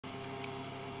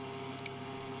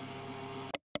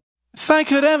I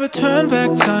could ever turn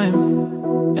back time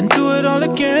and do it all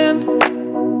again,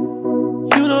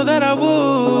 you know that I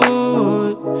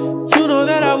would, you know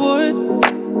that I would.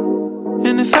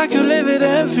 And if I could live it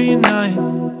every night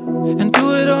and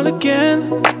do it all again,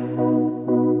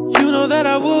 you know that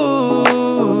I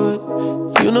would,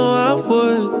 you know I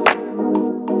would.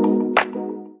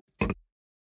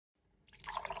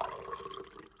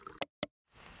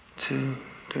 2,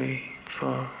 3,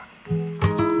 4.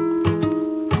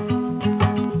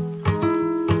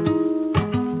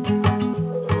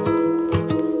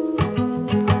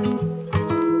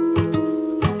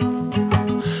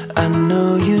 I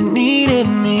know you needed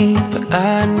me, but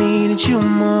I needed you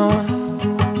more.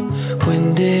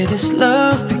 When did this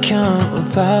love become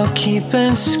about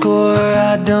keeping score?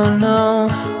 I don't know,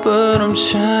 but I'm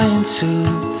trying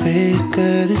to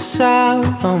figure this out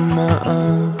on my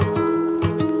own.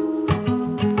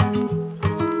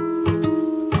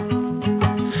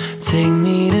 Take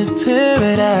me to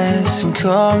paradise and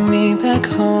call me back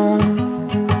home.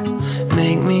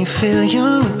 Make me feel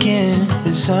young again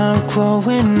as I'm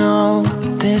growing old.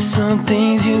 There's some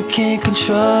things you can't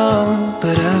control,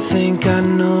 but I think I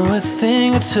know a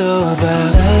thing or two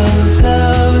about love,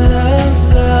 love,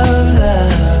 love, love, love.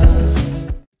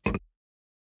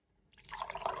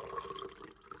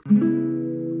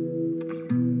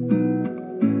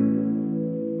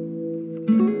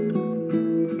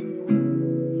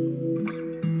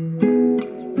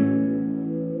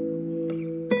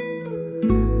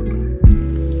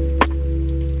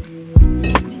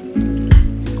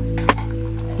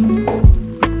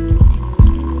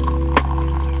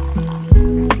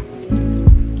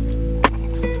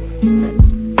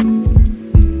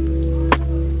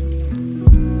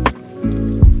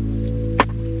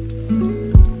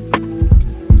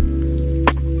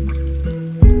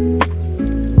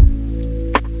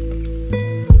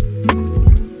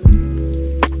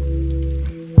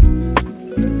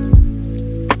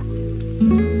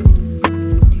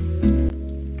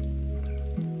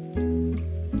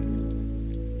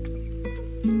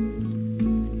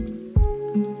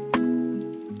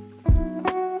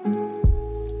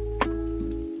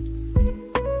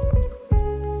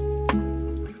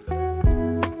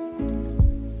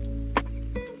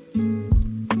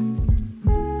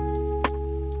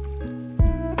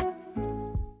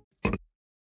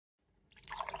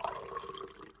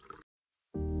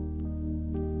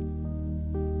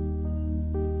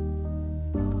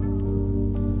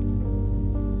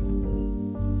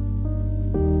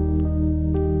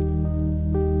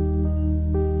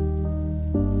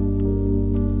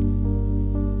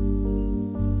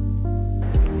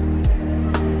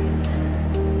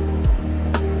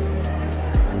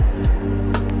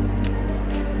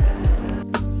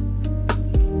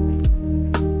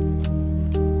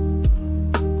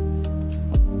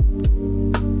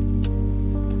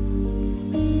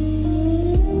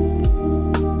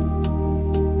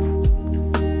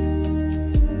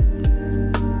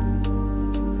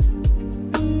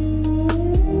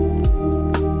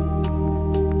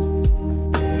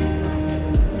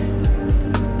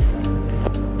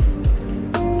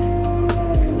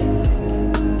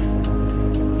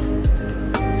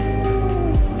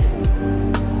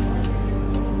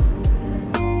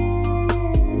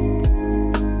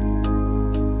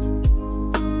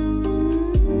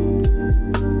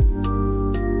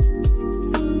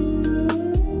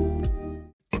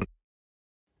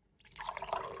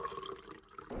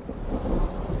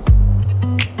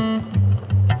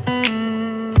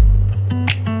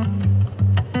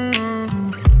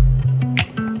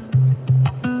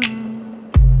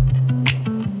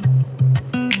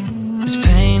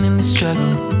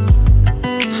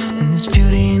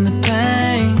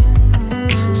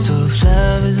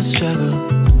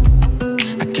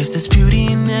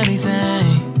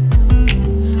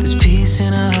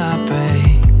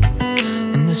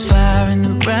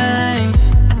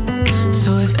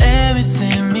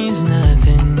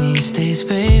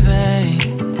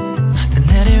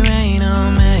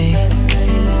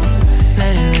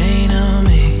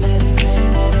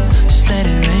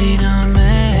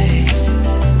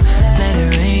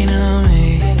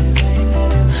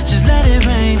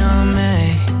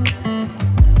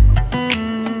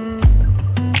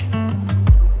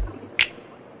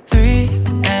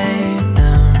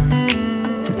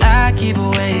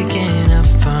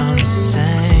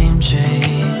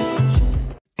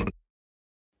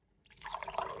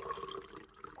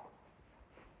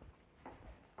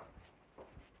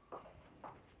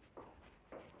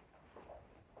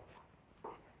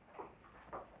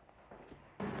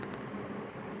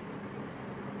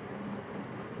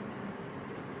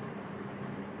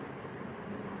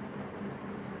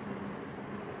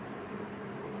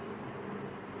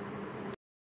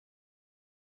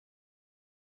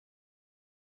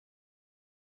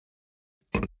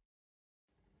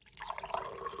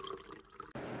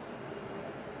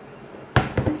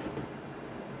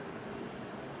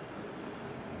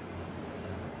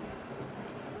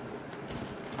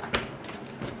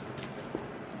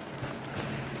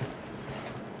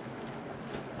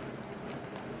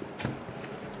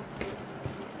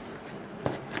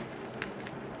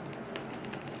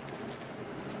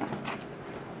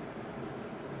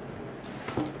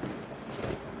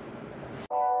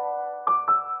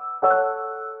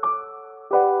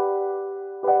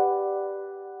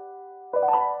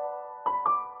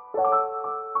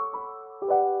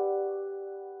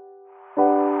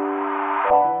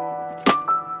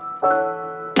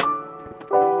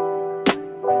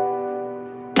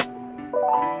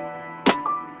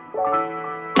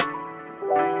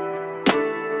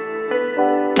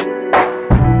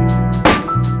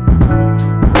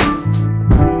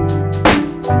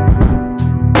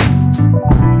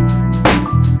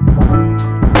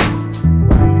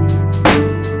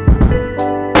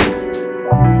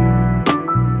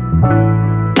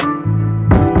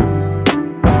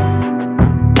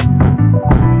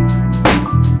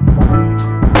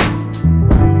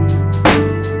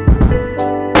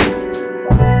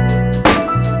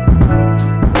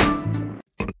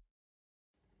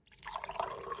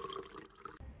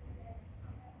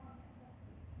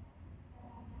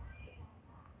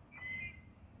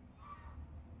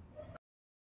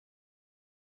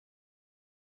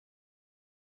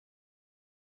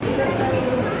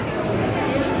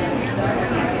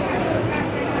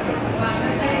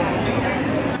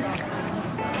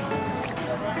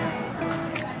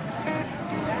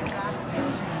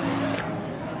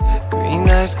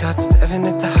 Caught staring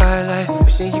at the high life,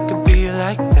 wishing you could be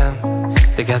like them.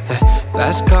 They got the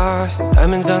fast cars,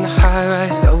 diamonds on the high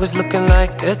rise, always looking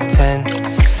like a 10.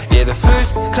 Yeah, the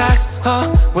first class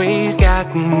always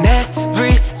gotten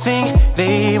everything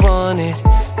they wanted.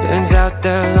 Turns out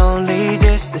they're lonely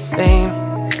just the same.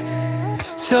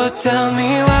 So tell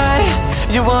me why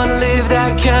you wanna live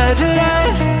that kind of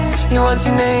life. You want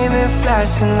your name in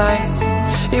flashing lights,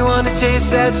 you wanna chase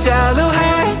that shallow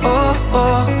high. Oh,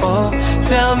 oh, oh.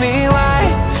 Tell me why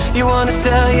you wanna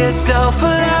sell yourself a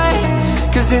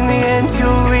lie, 'cause in the end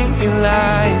you'll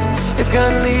realize it's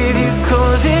gonna leave you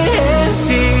cold and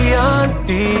empty on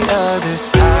the other side.